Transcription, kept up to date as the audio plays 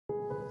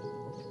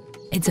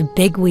It's a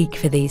big week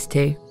for these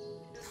two.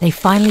 They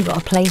finally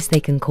got a place they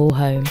can call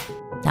home.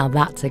 Now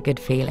that's a good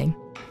feeling.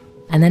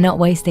 And they're not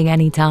wasting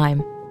any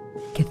time.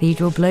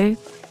 Cathedral Blue?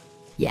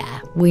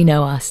 Yeah, we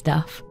know our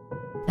stuff.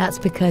 That's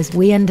because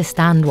we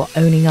understand what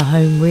owning a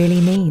home really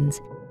means.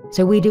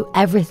 So we do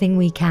everything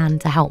we can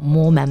to help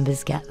more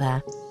members get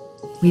there.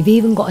 We've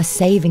even got a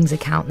savings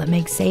account that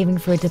makes saving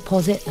for a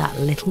deposit that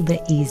little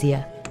bit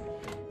easier.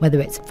 Whether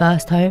it's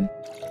first home,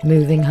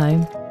 moving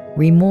home,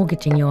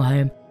 remortgaging your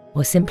home,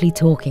 or simply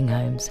talking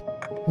homes,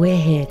 we're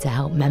here to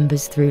help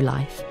members through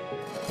life.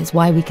 It's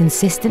why we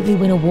consistently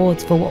win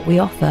awards for what we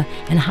offer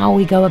and how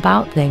we go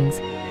about things,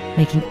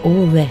 making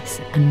all this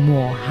and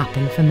more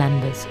happen for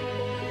members.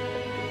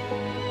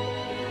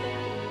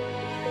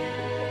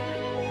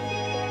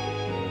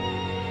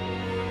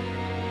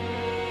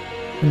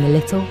 From the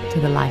little to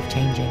the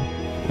life-changing,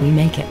 we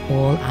make it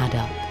all add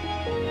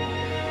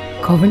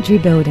up. Coventry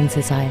Building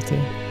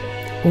Society.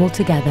 All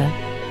together,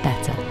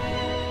 better.